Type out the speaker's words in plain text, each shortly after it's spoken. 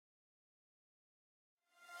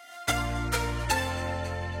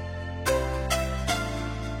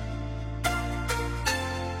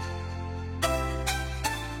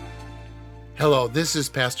Hello, this is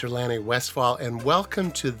Pastor Lanny Westfall, and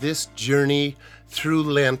welcome to this journey through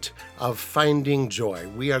Lent of finding joy.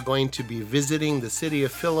 We are going to be visiting the city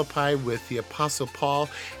of Philippi with the Apostle Paul,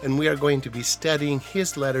 and we are going to be studying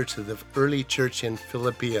his letter to the early church in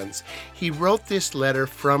Philippians. He wrote this letter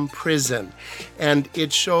from prison, and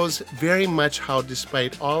it shows very much how,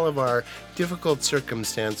 despite all of our difficult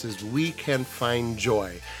circumstances, we can find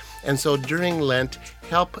joy. And so during Lent,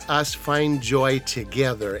 help us find joy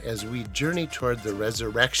together as we journey toward the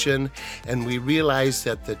resurrection and we realize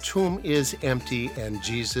that the tomb is empty and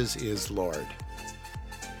Jesus is Lord.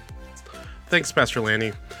 Thanks, Pastor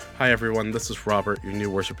Lanny. Hi, everyone. This is Robert, your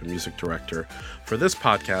new worship and music director. For this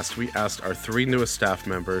podcast, we asked our 3 newest staff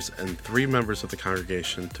members and 3 members of the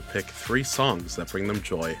congregation to pick 3 songs that bring them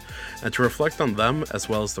joy and to reflect on them as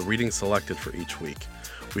well as the reading selected for each week.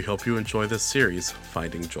 We hope you enjoy this series,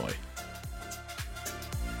 Finding Joy.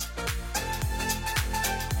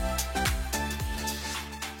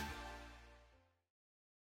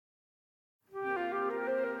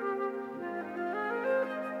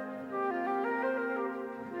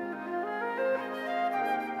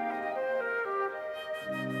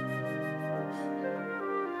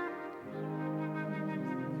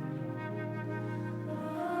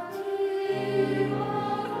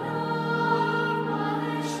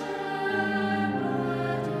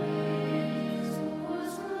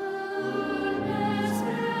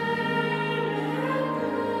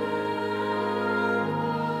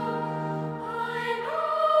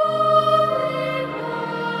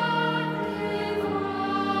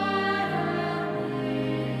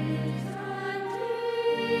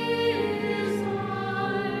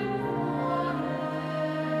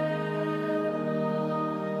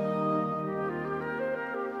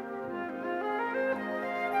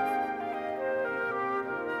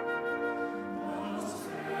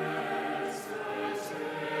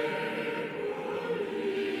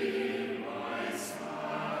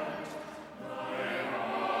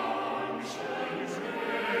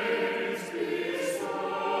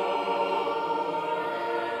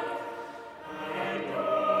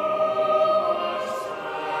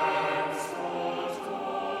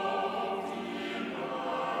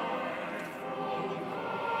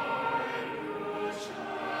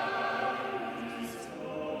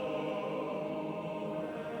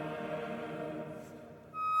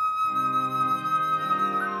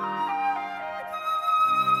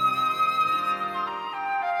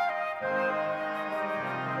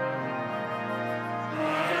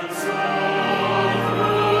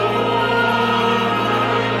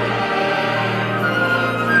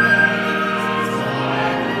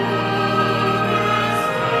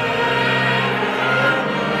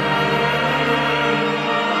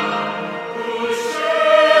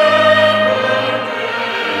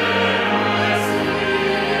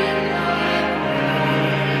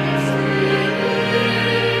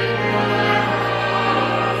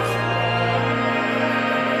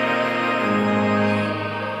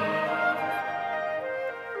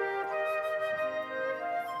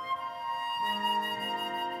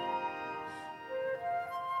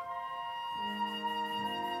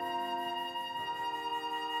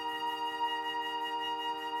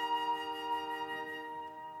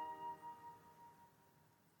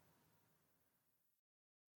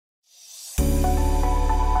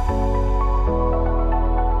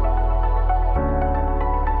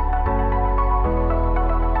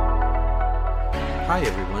 Hi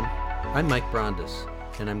everyone, I'm Mike Brondos,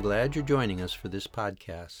 and I'm glad you're joining us for this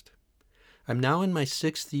podcast. I'm now in my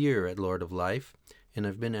 6th year at Lord of Life, and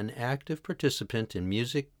I've been an active participant in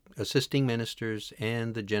music, assisting ministers,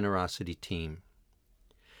 and the generosity team.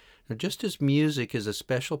 Now, just as music is a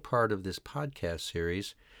special part of this podcast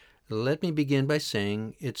series, let me begin by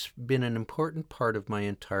saying it's been an important part of my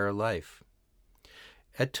entire life.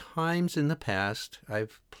 At times in the past,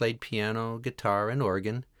 I've played piano, guitar, and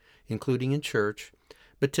organ, including in church,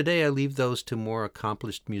 but today I leave those to more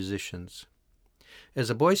accomplished musicians.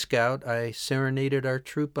 As a Boy Scout, I serenaded our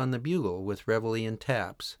troop on the bugle with reveille and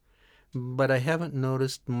taps, but I haven't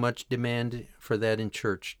noticed much demand for that in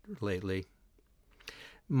church lately.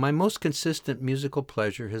 My most consistent musical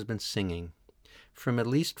pleasure has been singing. From at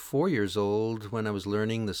least 4 years old, when I was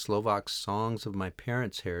learning the Slovak songs of my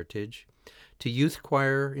parents' heritage, to youth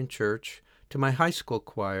choir in church, to my high school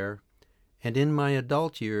choir, and in my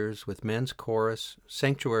adult years with men's chorus,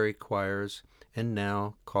 sanctuary choirs, and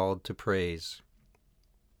now called to praise.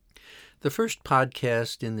 The first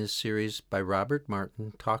podcast in this series by Robert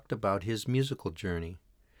Martin talked about his musical journey.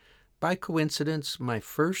 By coincidence, my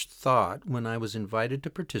first thought when I was invited to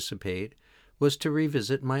participate was to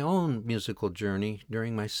revisit my own musical journey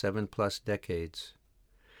during my 7+ decades.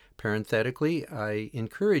 Parenthetically, I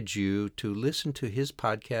encourage you to listen to his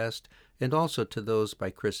podcast and also to those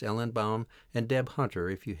by Chris Ellenbaum and Deb Hunter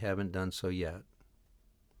if you haven't done so yet.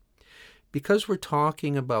 Because we're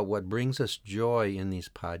talking about what brings us joy in these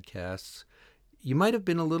podcasts, you might have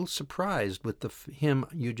been a little surprised with the hymn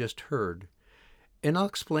you just heard, and I'll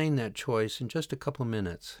explain that choice in just a couple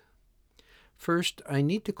minutes. First, I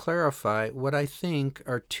need to clarify what I think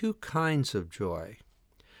are two kinds of joy.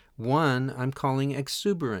 One I'm calling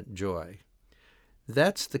exuberant joy.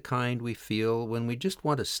 That's the kind we feel when we just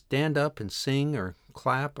want to stand up and sing or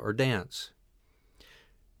clap or dance.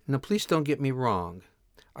 Now, please don't get me wrong.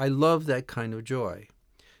 I love that kind of joy.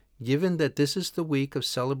 Given that this is the week of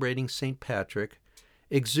celebrating St. Patrick,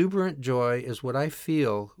 exuberant joy is what I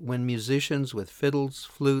feel when musicians with fiddles,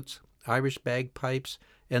 flutes, Irish bagpipes,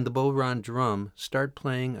 and the bodhrán drum start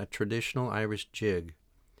playing a traditional Irish jig.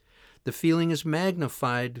 The feeling is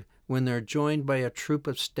magnified when they're joined by a troupe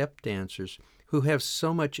of step dancers who have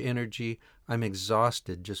so much energy I'm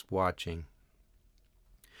exhausted just watching.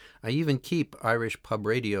 I even keep Irish pub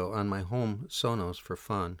radio on my home Sonos for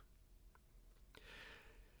fun.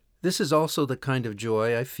 This is also the kind of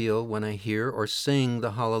joy I feel when I hear or sing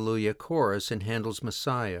the Hallelujah chorus in Handel's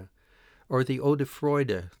Messiah, or the Ode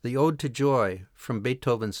Freude, the Ode to Joy from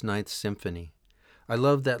Beethoven's Ninth Symphony. I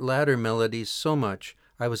love that latter melody so much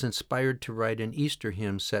I was inspired to write an Easter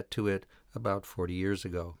hymn set to it about 40 years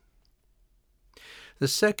ago. The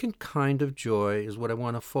second kind of joy is what I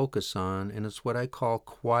want to focus on, and it's what I call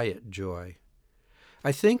quiet joy.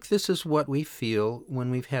 I think this is what we feel when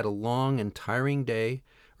we've had a long and tiring day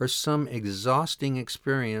or some exhausting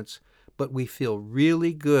experience, but we feel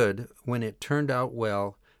really good when it turned out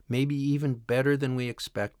well, maybe even better than we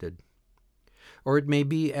expected. Or it may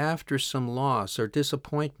be after some loss or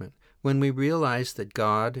disappointment, when we realize that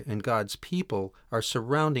God and God's people are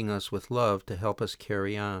surrounding us with love to help us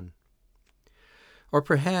carry on. Or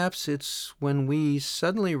perhaps it's when we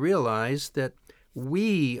suddenly realize that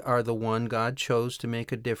we are the one God chose to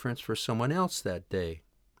make a difference for someone else that day.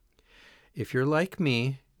 If you're like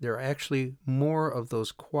me, there are actually more of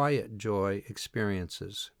those quiet joy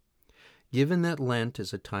experiences. Given that Lent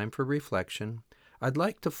is a time for reflection, I'd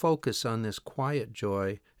like to focus on this quiet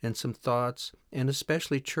joy and some thoughts, and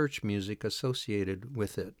especially church music associated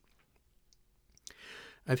with it.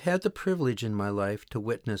 I've had the privilege in my life to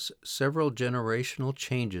witness several generational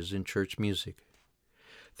changes in church music.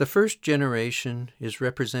 The first generation is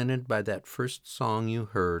represented by that first song you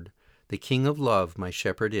heard, "The King of Love, My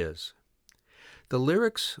Shepherd Is." The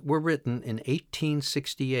lyrics were written in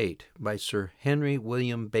 1868 by Sir Henry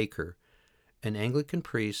William Baker, an Anglican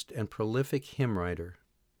priest and prolific hymn writer.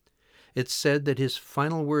 It's said that his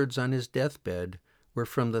final words on his deathbed were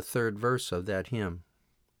from the third verse of that hymn.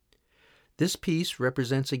 This piece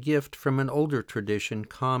represents a gift from an older tradition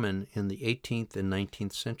common in the 18th and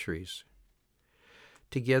 19th centuries.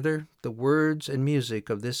 Together, the words and music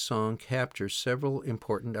of this song capture several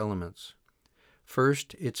important elements.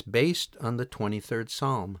 First, it's based on the 23rd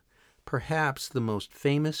Psalm, perhaps the most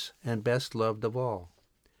famous and best loved of all.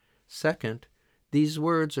 Second, these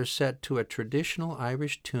words are set to a traditional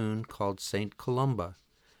Irish tune called St. Columba,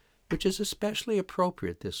 which is especially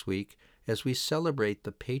appropriate this week as we celebrate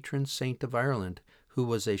the patron saint of Ireland, who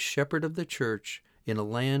was a shepherd of the church in a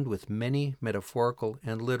land with many metaphorical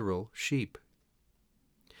and literal sheep.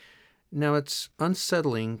 Now, it's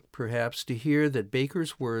unsettling, perhaps, to hear that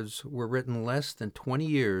Baker's words were written less than 20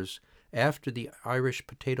 years after the Irish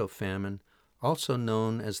potato famine, also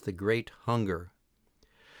known as the Great Hunger.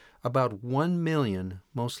 About 1 million,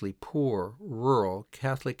 mostly poor, rural,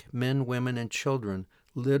 Catholic men, women, and children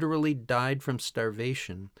literally died from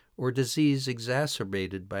starvation or disease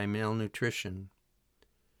exacerbated by malnutrition.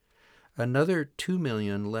 Another 2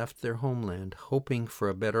 million left their homeland, hoping for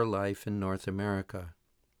a better life in North America.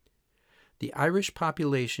 The Irish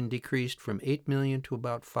population decreased from 8 million to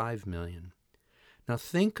about 5 million. Now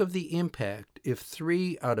think of the impact if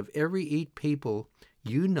 3 out of every 8 people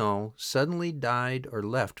you know suddenly died or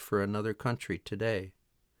left for another country today.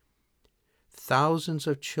 Thousands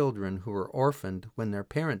of children who were orphaned when their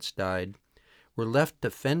parents died were left to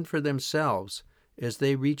fend for themselves as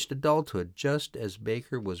they reached adulthood, just as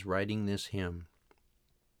Baker was writing this hymn.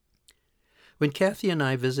 When Kathy and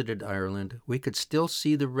I visited Ireland, we could still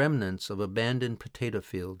see the remnants of abandoned potato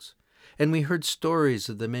fields, and we heard stories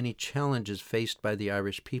of the many challenges faced by the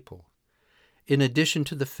Irish people. In addition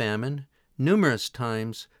to the famine, numerous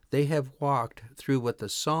times they have walked through what the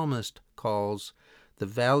psalmist calls the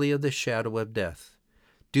valley of the shadow of death,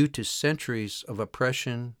 due to centuries of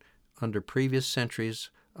oppression under previous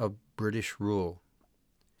centuries of British rule.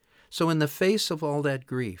 So in the face of all that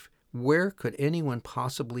grief, where could anyone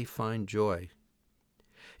possibly find joy?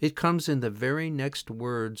 It comes in the very next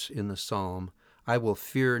words in the psalm, "I will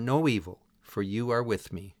fear no evil, for you are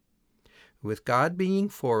with me." With God being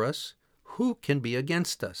for us, who can be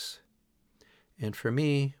against us? And for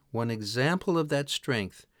me, one example of that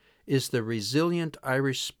strength is the resilient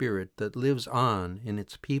Irish spirit that lives on in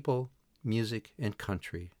its people, music, and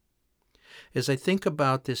country. As I think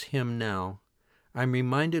about this hymn now, I'm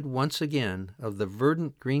reminded once again of the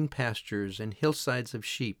verdant green pastures and hillsides of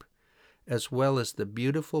sheep, as well as the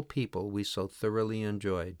beautiful people we so thoroughly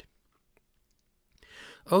enjoyed.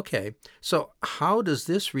 Okay, so how does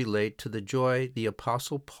this relate to the joy the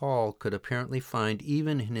Apostle Paul could apparently find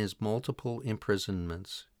even in his multiple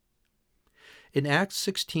imprisonments? In Acts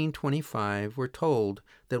 16:25, we're told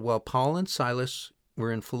that while Paul and Silas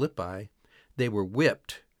were in Philippi, they were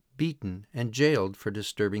whipped, beaten, and jailed for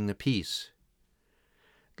disturbing the peace.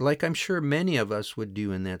 Like I'm sure many of us would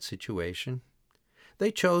do in that situation,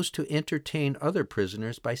 they chose to entertain other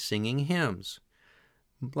prisoners by singing hymns,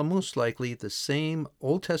 most likely the same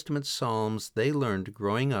Old Testament psalms they learned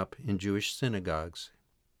growing up in Jewish synagogues.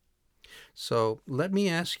 So let me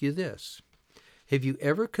ask you this. Have you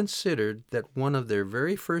ever considered that one of their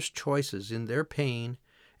very first choices in their pain,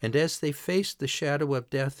 and as they faced the shadow of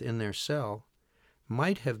death in their cell,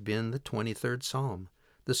 might have been the 23rd Psalm,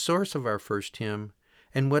 the source of our first hymn,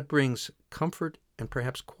 and what brings comfort and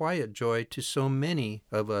perhaps quiet joy to so many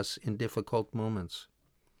of us in difficult moments?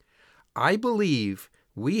 I believe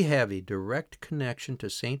we have a direct connection to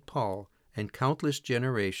St. Paul and countless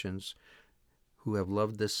generations who have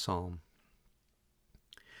loved this psalm.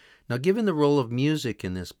 Now, given the role of music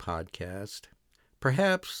in this podcast,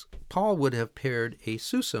 perhaps Paul would have paired a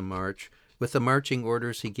Susa march with the marching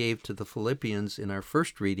orders he gave to the Philippians in our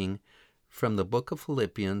first reading from the book of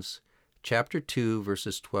Philippians, chapter 2,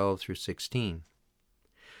 verses 12 through 16.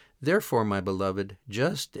 Therefore, my beloved,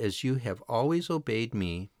 just as you have always obeyed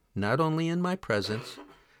me, not only in my presence,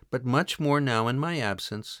 but much more now in my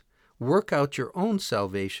absence, work out your own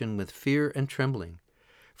salvation with fear and trembling.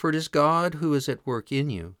 For it is God who is at work in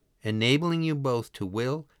you, enabling you both to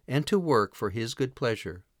will and to work for his good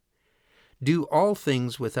pleasure. Do all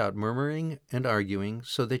things without murmuring and arguing,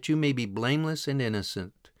 so that you may be blameless and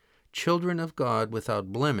innocent, children of God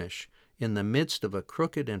without blemish, in the midst of a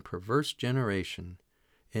crooked and perverse generation,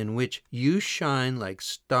 in which you shine like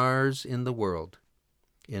stars in the world.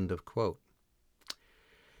 End of quote.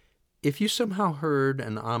 If you somehow heard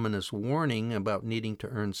an ominous warning about needing to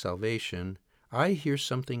earn salvation, I hear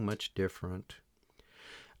something much different.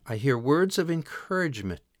 I hear words of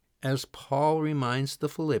encouragement as Paul reminds the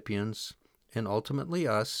Philippians, and ultimately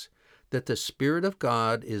us, that the Spirit of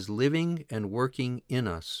God is living and working in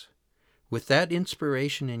us. With that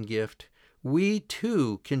inspiration and gift, we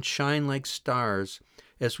too can shine like stars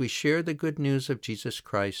as we share the good news of Jesus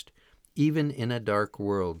Christ, even in a dark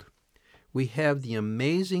world. We have the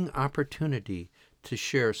amazing opportunity to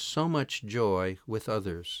share so much joy with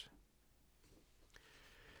others.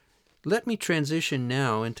 Let me transition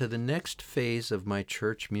now into the next phase of my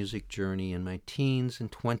church music journey in my teens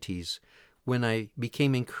and 20s, when I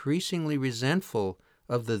became increasingly resentful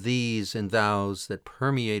of the these and thous that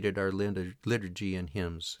permeated our liturgy and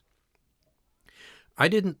hymns. I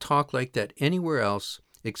didn't talk like that anywhere else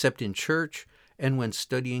except in church and when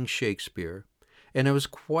studying Shakespeare, and I was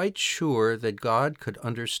quite sure that God could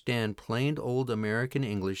understand plain old American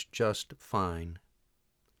English just fine.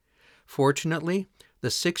 Fortunately, the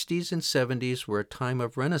 60s and 70s were a time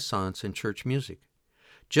of renaissance in church music,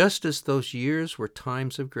 just as those years were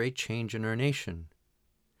times of great change in our nation.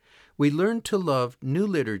 We learned to love new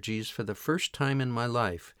liturgies for the first time in my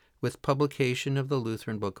life with publication of the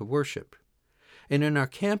Lutheran Book of Worship. And in our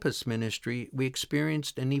campus ministry, we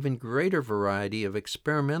experienced an even greater variety of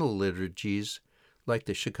experimental liturgies like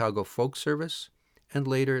the Chicago Folk Service and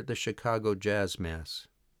later the Chicago Jazz Mass.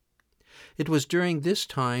 It was during this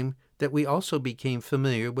time that we also became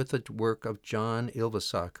familiar with the work of John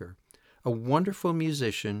Ylvasaker, a wonderful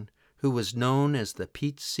musician who was known as the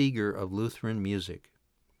Pete Seeger of Lutheran music.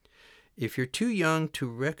 If you're too young to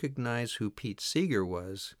recognize who Pete Seeger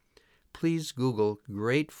was, please Google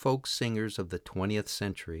great folk singers of the 20th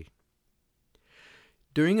century.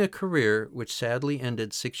 During a career which sadly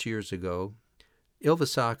ended 6 years ago,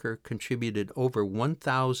 Ylvasaker contributed over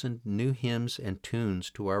 1,000 new hymns and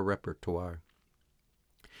tunes to our repertoire.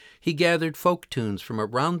 He gathered folk tunes from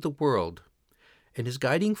around the world, and his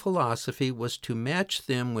guiding philosophy was to match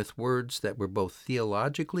them with words that were both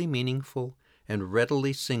theologically meaningful and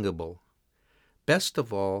readily singable. Best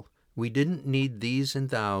of all, we didn't need these and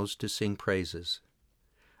thous to sing praises.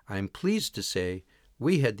 I am pleased to say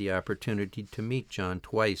We had the opportunity to meet John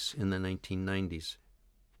twice in the 1990s.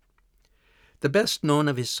 The best known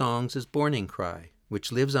of his songs is Morning Cry,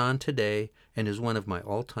 which lives on today and is one of my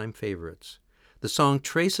all-time favorites. The song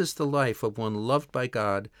traces the life of one loved by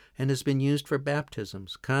God and has been used for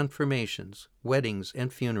baptisms, confirmations, weddings,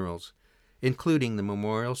 and funerals, including the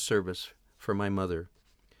memorial service for my mother.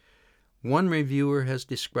 One reviewer has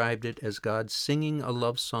described it as God singing a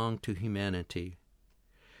love song to humanity.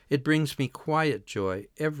 It brings me quiet joy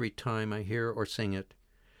every time I hear or sing it,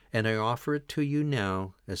 and I offer it to you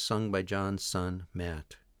now as sung by John's son,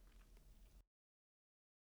 Matt.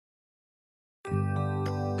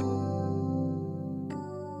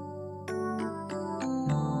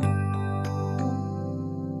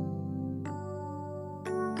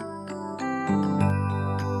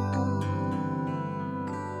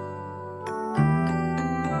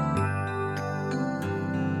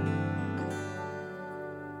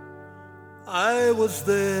 I was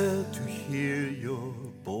there to hear your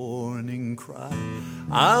morning cry.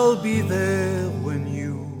 I'll be there when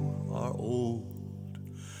you are old.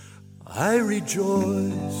 I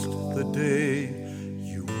rejoiced the day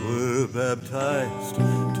you were baptized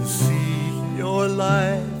to see your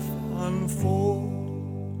life unfold.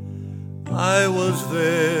 I was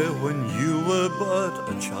there when you were but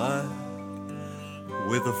a child,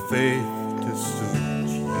 with a faith to suit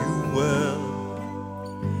you well.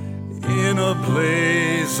 In a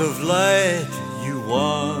blaze of light you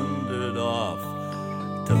wandered off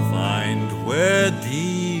to find where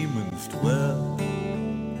demons dwell.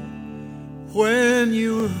 When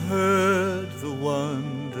you heard the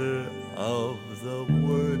wonder of the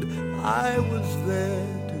word, I was there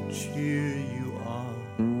to cheer you on.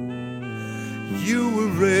 You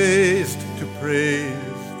were raised to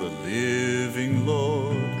praise the living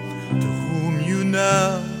Lord, to whom you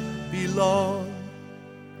now belong.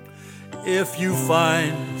 If you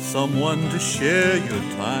find someone to share your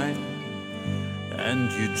time,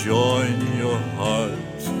 and you join your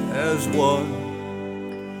hearts as one,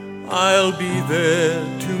 I'll be there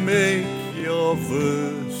to make your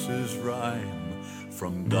verses rhyme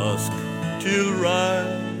from dusk till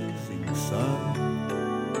rising sun.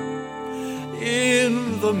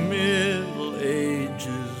 In the Middle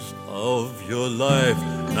Ages of your life,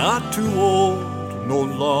 not too old, no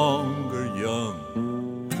longer young,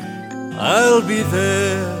 I'll be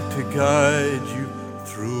there to guide you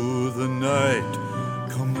through the night,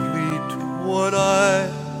 complete what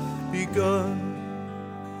I've begun.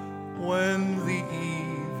 When the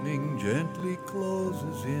evening gently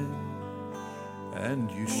closes in,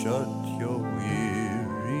 and you shut your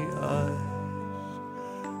weary eyes,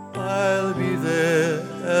 I'll be there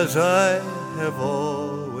as I have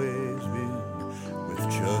always been, with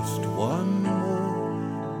just one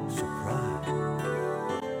more surprise.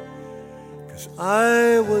 'Cause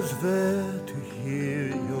I was there to hear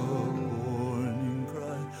your morning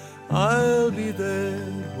cry. I'll be there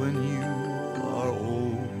when you are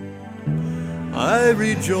old. I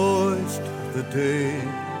rejoiced the day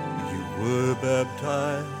you were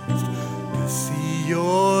baptized to see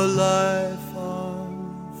your life unfold.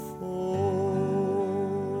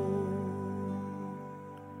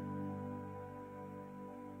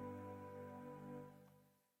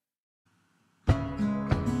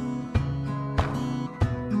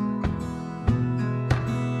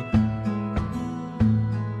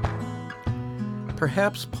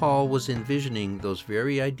 Perhaps Paul was envisioning those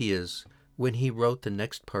very ideas when he wrote the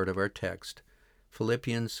next part of our text,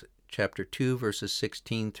 Philippians chapter 2, verses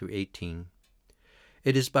 16 through 18.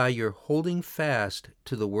 It is by your holding fast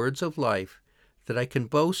to the words of life that I can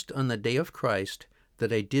boast on the day of Christ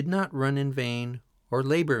that I did not run in vain or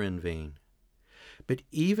labor in vain. But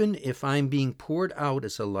even if I'm being poured out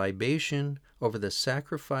as a libation over the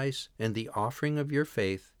sacrifice and the offering of your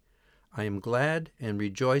faith, I am glad and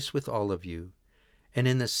rejoice with all of you. And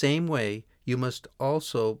in the same way, you must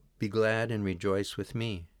also be glad and rejoice with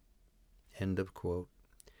me. End of quote.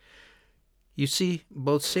 You see,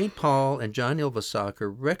 both St. Paul and John Ylvasaker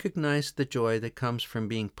recognized the joy that comes from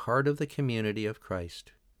being part of the community of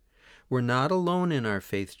Christ. We're not alone in our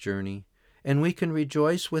faith journey, and we can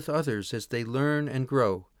rejoice with others as they learn and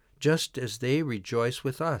grow, just as they rejoice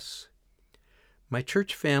with us. My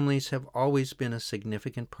church families have always been a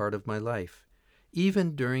significant part of my life,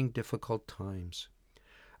 even during difficult times.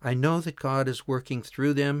 I know that God is working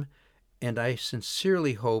through them, and I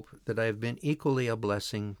sincerely hope that I have been equally a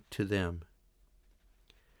blessing to them.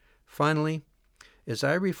 Finally, as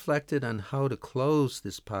I reflected on how to close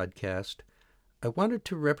this podcast, I wanted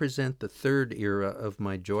to represent the third era of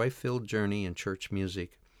my joy-filled journey in church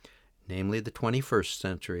music, namely the 21st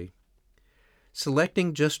century.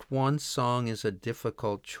 Selecting just one song is a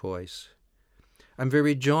difficult choice. I'm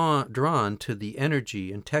very drawn to the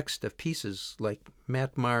energy and text of pieces like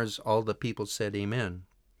Matt Maher's All the People Said Amen.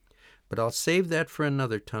 But I'll save that for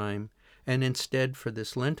another time, and instead for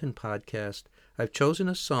this Lenten podcast, I've chosen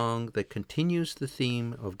a song that continues the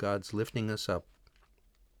theme of God's lifting us up.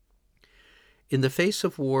 In the face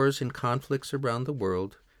of wars and conflicts around the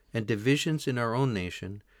world and divisions in our own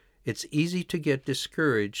nation, it's easy to get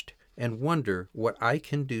discouraged and wonder what I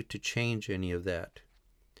can do to change any of that.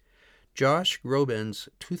 Josh Groban's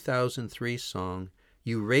 2003 song,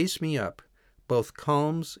 You Raise Me Up, both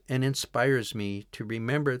calms and inspires me to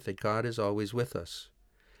remember that God is always with us.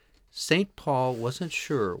 St. Paul wasn't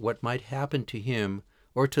sure what might happen to him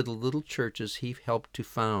or to the little churches he helped to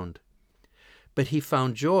found, but he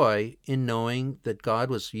found joy in knowing that God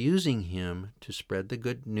was using him to spread the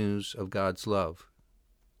good news of God's love.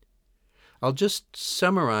 I'll just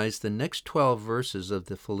summarize the next 12 verses of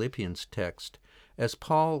the Philippians text as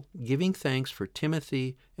Paul giving thanks for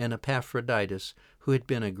Timothy and Epaphroditus, who had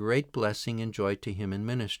been a great blessing and joy to him in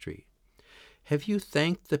ministry. Have you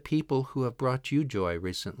thanked the people who have brought you joy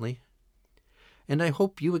recently? And I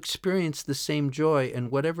hope you experience the same joy in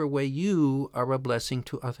whatever way you are a blessing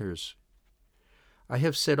to others. I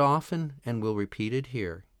have said often and will repeat it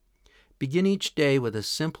here. Begin each day with a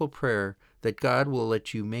simple prayer that God will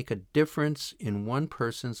let you make a difference in one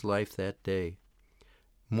person's life that day.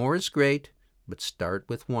 More is great, but start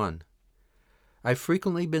with one. I've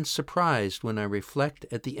frequently been surprised when I reflect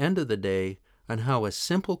at the end of the day on how a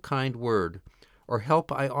simple kind word or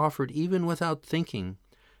help I offered even without thinking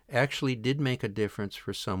actually did make a difference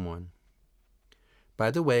for someone.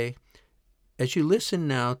 By the way, as you listen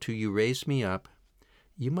now to You Raise Me Up,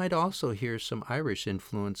 you might also hear some Irish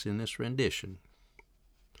influence in this rendition.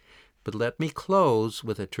 But let me close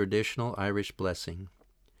with a traditional Irish blessing.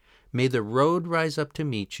 May the road rise up to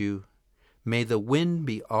meet you. May the wind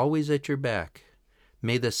be always at your back.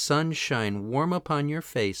 May the sun shine warm upon your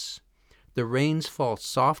face. The rains fall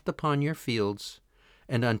soft upon your fields.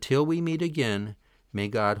 And until we meet again, may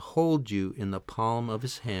God hold you in the palm of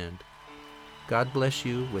his hand. God bless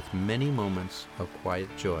you with many moments of quiet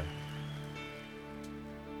joy.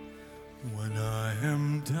 When I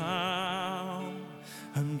am down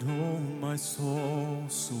and oh my soul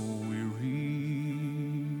so weary,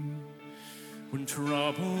 when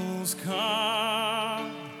troubles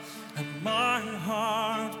come and my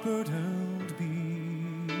heart burdened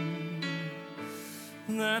be,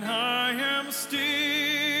 then I am still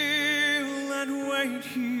and wait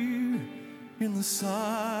here in the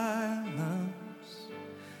silence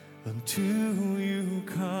until you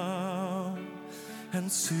come and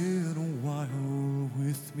sit a while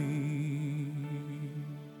with me.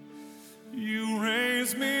 You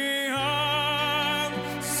raise me up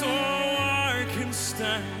so I can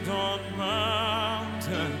stand on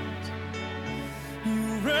mountains.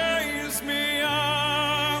 You raise me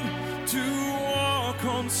up to walk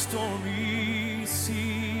on stormy seas.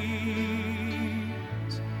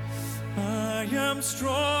 I am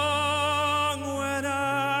strong when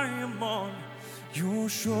I am on your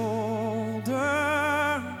shoulders.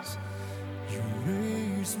 You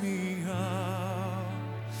raise me up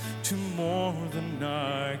to more than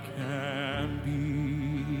I can be.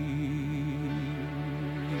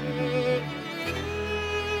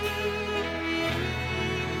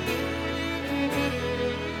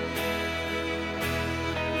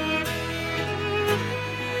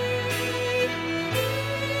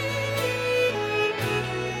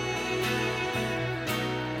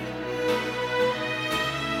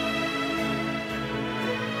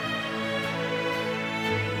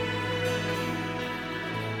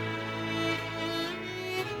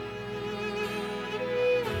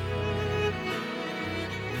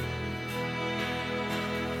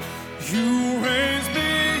 You raise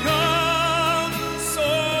me up so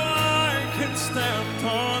I can stand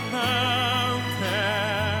on mountains.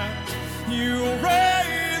 You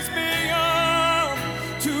raise me up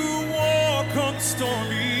to walk on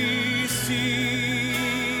stormy seas.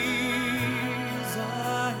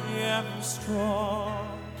 I am strong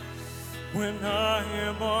when I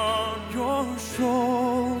am on your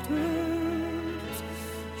shoulders.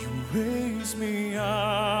 You raise me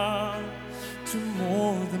up to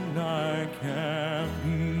more than I can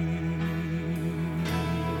be.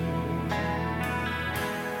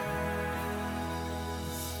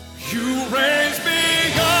 You raise me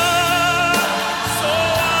up so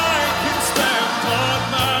I can stand on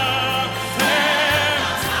mountains.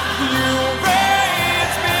 You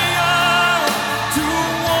raise me up to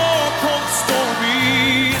walk on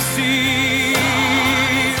stormy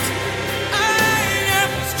seas. I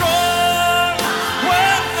am strong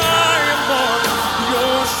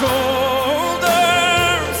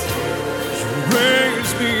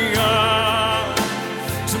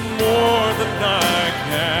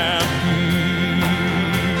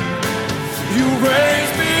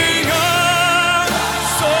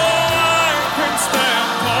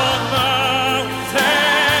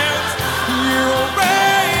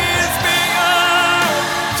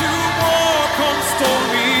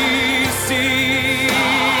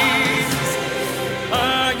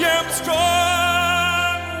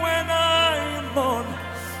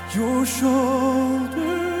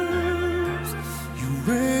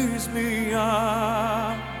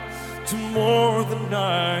more than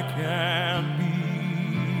I can be.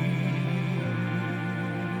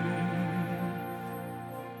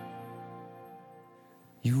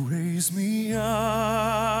 You raise me up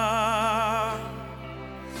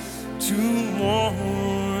to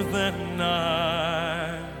more than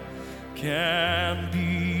I can be.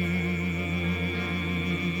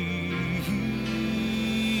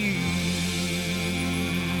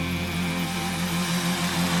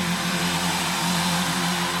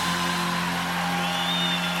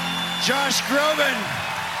 Josh Groban.